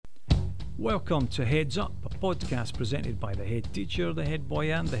Welcome to Heads Up, a podcast presented by the head teacher, the head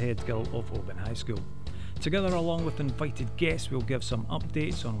boy and the head girl of Bain High School. Together, along with invited guests, we'll give some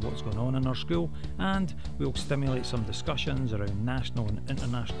updates on what's going on in our school, and we'll stimulate some discussions around national and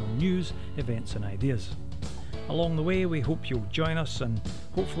international news, events and ideas. Along the way, we hope you'll join us, and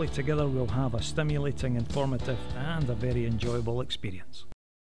hopefully together we'll have a stimulating, informative and a very enjoyable experience.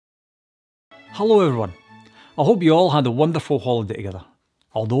 Hello everyone, I hope you all had a wonderful holiday together.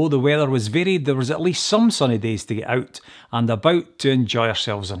 Although the weather was varied, there was at least some sunny days to get out and about to enjoy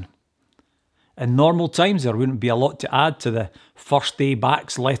ourselves in. In normal times there wouldn't be a lot to add to the first day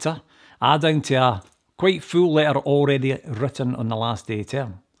back's letter, adding to a quite full letter already written on the last day of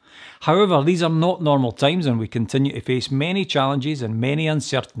term. However, these are not normal times and we continue to face many challenges and many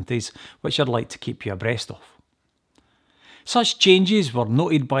uncertainties which I'd like to keep you abreast of. Such changes were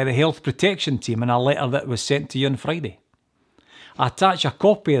noted by the Health Protection Team in a letter that was sent to you on Friday. I attach a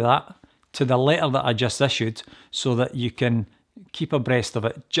copy of that to the letter that I just issued so that you can keep abreast of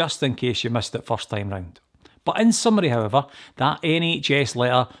it just in case you missed it first time round. But in summary, however, that NHS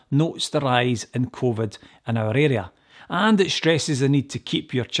letter notes the rise in COVID in our area and it stresses the need to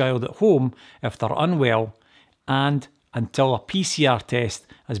keep your child at home if they're unwell and until a PCR test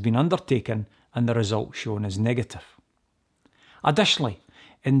has been undertaken and the result shown as negative. Additionally,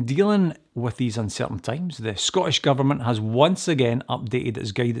 in dealing with these uncertain times, the Scottish Government has once again updated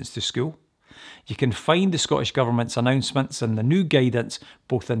its guidance to school. You can find the Scottish Government's announcements and the new guidance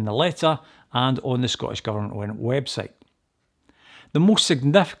both in the letter and on the Scottish Government website. The most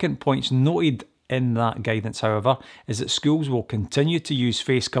significant points noted in that guidance, however, is that schools will continue to use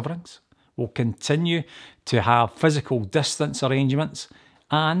face coverings, will continue to have physical distance arrangements,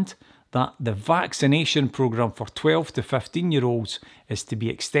 and that the vaccination programme for 12 to 15-year-olds is to be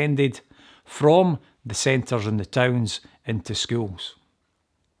extended from the centres in the towns into schools.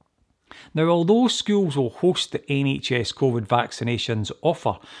 Now, although schools will host the NHS COVID vaccinations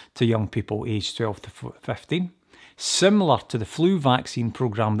offer to young people aged 12 to 15, similar to the flu vaccine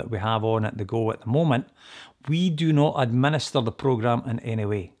programme that we have on at the go at the moment, we do not administer the programme in any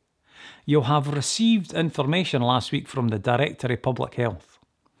way. You'll have received information last week from the Director of Public Health.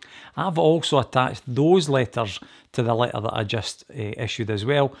 I've also attached those letters to the letter that I just issued as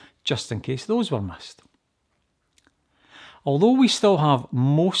well, just in case those were missed. Although we still have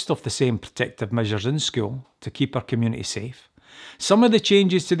most of the same protective measures in school to keep our community safe, some of the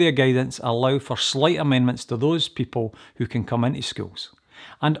changes to their guidance allow for slight amendments to those people who can come into schools,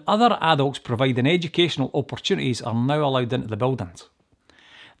 and other adults providing educational opportunities are now allowed into the buildings.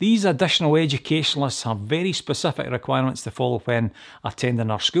 These additional educationalists have very specific requirements to follow when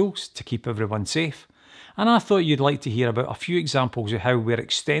attending our schools to keep everyone safe, and I thought you'd like to hear about a few examples of how we're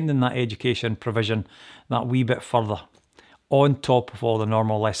extending that education provision that wee bit further, on top of all the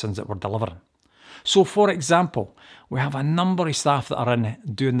normal lessons that we're delivering. So for example, we have a number of staff that are in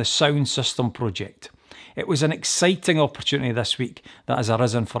doing the sound system project. It was an exciting opportunity this week that has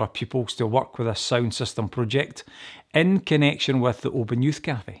arisen for our pupils to work with a sound system project in connection with the Open Youth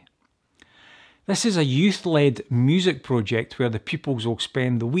Cafe. This is a youth-led music project where the pupils will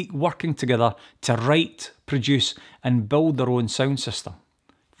spend the week working together to write, produce and build their own sound system.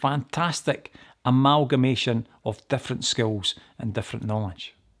 Fantastic amalgamation of different skills and different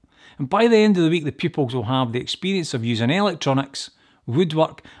knowledge. And by the end of the week, the pupils will have the experience of using electronics,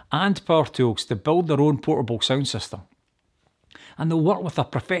 woodwork and power tools to build their own portable sound system. And they'll work with a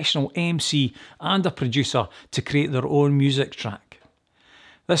professional MC and a producer to create their own music track.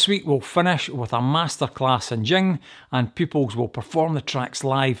 This week we'll finish with a masterclass in Jing and pupils will perform the tracks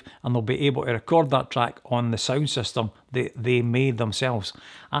live and they'll be able to record that track on the sound system they made themselves.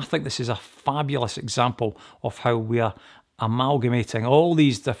 I think this is a fabulous example of how we are amalgamating all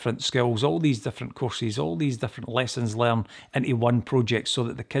these different skills, all these different courses, all these different lessons learned into one project so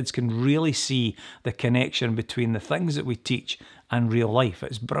that the kids can really see the connection between the things that we teach and real life.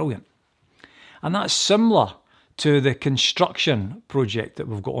 It's brilliant. And that's similar to the construction project that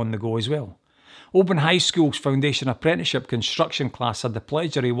we've got on the go as well. Open High School's Foundation Apprenticeship Construction class had the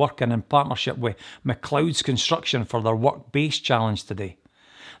pleasure of working in partnership with McLeod's Construction for their work-based challenge today.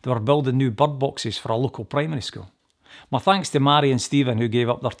 They were building new bird boxes for a local primary school. My thanks to Mary and Stephen who gave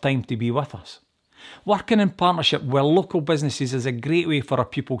up their time to be with us. Working in partnership with local businesses is a great way for our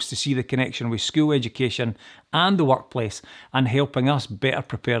pupils to see the connection with school education and the workplace and helping us better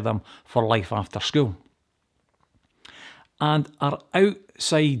prepare them for life after school. And our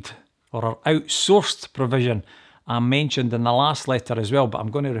outside or our outsourced provision I mentioned in the last letter as well, but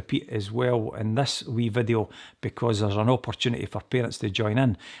I'm going to repeat as well in this wee video because there's an opportunity for parents to join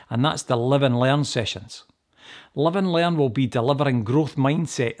in, and that's the live and learn sessions. Live and Learn will be delivering growth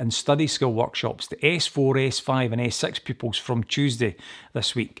mindset and study skill workshops to S4, S5 and S6 pupils from Tuesday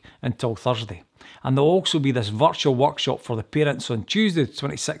this week until Thursday. And there'll also be this virtual workshop for the parents on Tuesday, the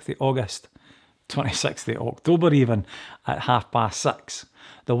 26th of August, 26th of October even, at 6:30.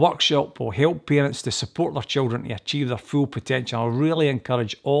 The workshop will help parents to support their children to achieve their full potential. I really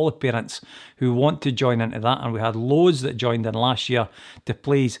encourage all the parents who want to join into that, and we had loads that joined in last year, to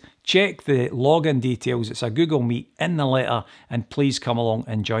please check the login details. It's a Google Meet in the letter, and please come along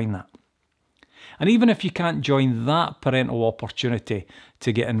and join that. And even if you can't join that parental opportunity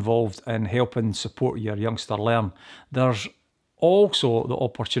to get involved in helping support your youngster learn, there's also the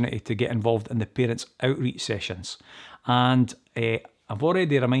opportunity to get involved in the parents' outreach sessions. And I've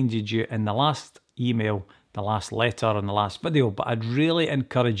already reminded you in the last email, the last letter and the last video, but I'd really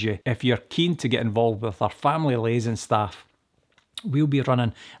encourage you, if you're keen to get involved with our family liaison staff, we'll be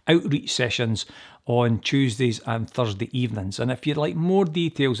running outreach sessions on Tuesdays and Thursday evenings. And if you'd like more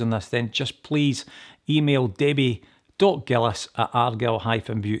details on this, then just please email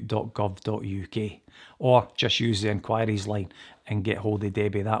debbie.gillis@argyll-bute.gov.uk, or just use the inquiries line and get hold of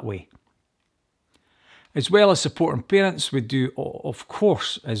Debbie that way. As well as supporting parents, we do, of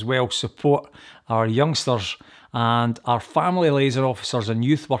course, as well support our youngsters, and our family liaison officers and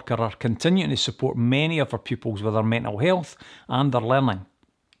youth worker are continuing to support many of our pupils with their mental health and their learning.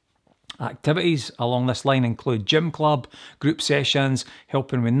 Activities along this line include gym club, group sessions,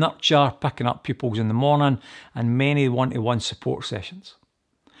 helping with nurture, picking up pupils in the morning, and many one-to-one support sessions.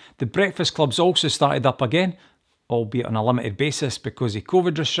 The breakfast club's also started up again, albeit on a limited basis because of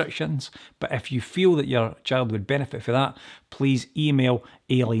COVID restrictions. But if you feel that your child would benefit for that, please email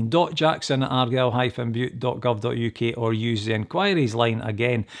aileen.jackson@argyll-bute.gov.uk or use the inquiries line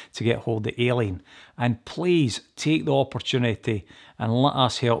again to get hold of Aileen. And please take the opportunity and let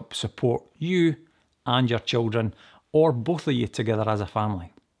us help support you and your children, or both of you together as a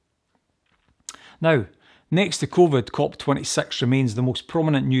family. Now, next to COVID, COP26 remains the most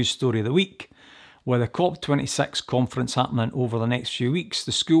prominent news story of the week. With the COP26 conference happening over the next few weeks,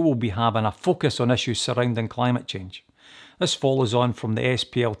 the school will be having a focus on issues surrounding climate change. This follows on from the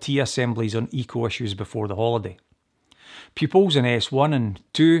SPLT assemblies on eco issues before the holiday. Pupils in S1 and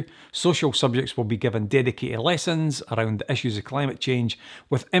 2 social subjects will be given dedicated lessons around the issues of climate change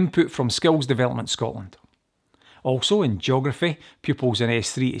with input from Skills Development Scotland. Also in geography, pupils in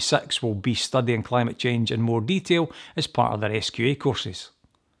S3 to 6 will be studying climate change in more detail as part of their SQA courses.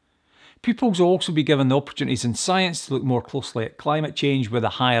 Pupils will also be given the opportunities in science to look more closely at climate change with a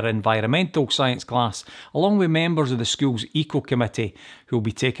higher environmental science class, along with members of the school's Eco Committee who will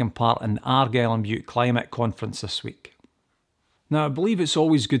be taking part in the Argyll and Bute Climate Conference this week. Now, I believe it's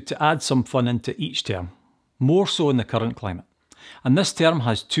always good to add some fun into each term, more so in the current climate. And this term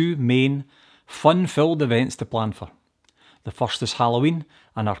has two main fun-filled events to plan for. The first is Halloween,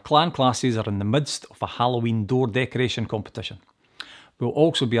 and our clan classes are in the midst of a Halloween door decoration competition. We'll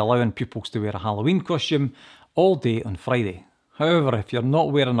also be allowing pupils to wear a Halloween costume all day on Friday. However, if you're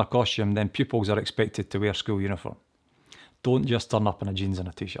not wearing a costume, then pupils are expected to wear school uniform. Don't just turn up in a jeans and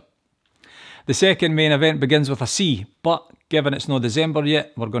a t-shirt. The second main event begins with a C, but given it's not December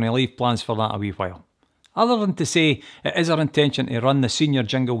yet, we're going to leave plans for that a wee while. Other than to say, it is our intention to run the senior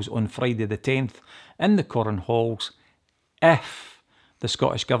jingles on Friday the 10th in the Corran Halls, if the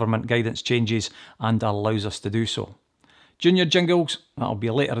Scottish Government guidance changes and allows us to do so. Junior jingles, that'll be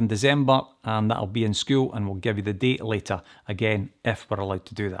later in December, and that'll be in school, and we'll give you the date later, again, if we're allowed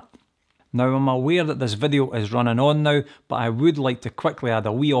to do that. Now, I'm aware that this video is running on now, but I would like to quickly add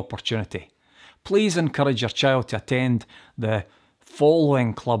a wee opportunity. Please encourage your child to attend the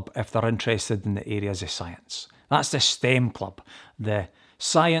following club if they're interested in the areas of science. That's the STEM club, the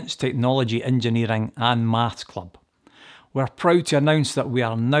Science, Technology, Engineering and Maths Club. We're proud to announce that we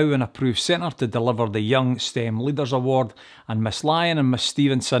are now an approved centre to deliver the Young STEM Leaders Award, and Miss Lyon and Miss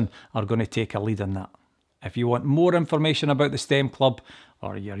Stevenson are going to take a lead in that. If you want more information about the STEM Club,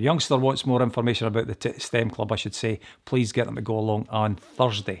 or your youngster wants more information about the STEM Club, I should say, please get them to go along on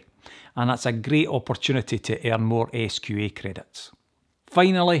Thursday. And that's a great opportunity to earn more SQA credits.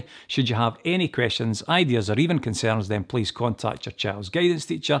 Finally, should you have any questions, ideas or even concerns, then please contact your child's guidance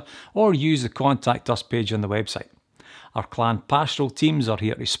teacher or use the Contact Us page on the website. Our clan pastoral teams are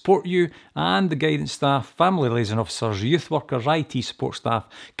here to support you, and the guidance staff, family liaison officers, youth workers, IT support staff,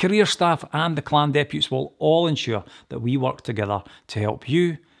 career staff and the clan deputies will all ensure that we work together to help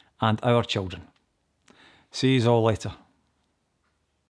you and our children. See you all later.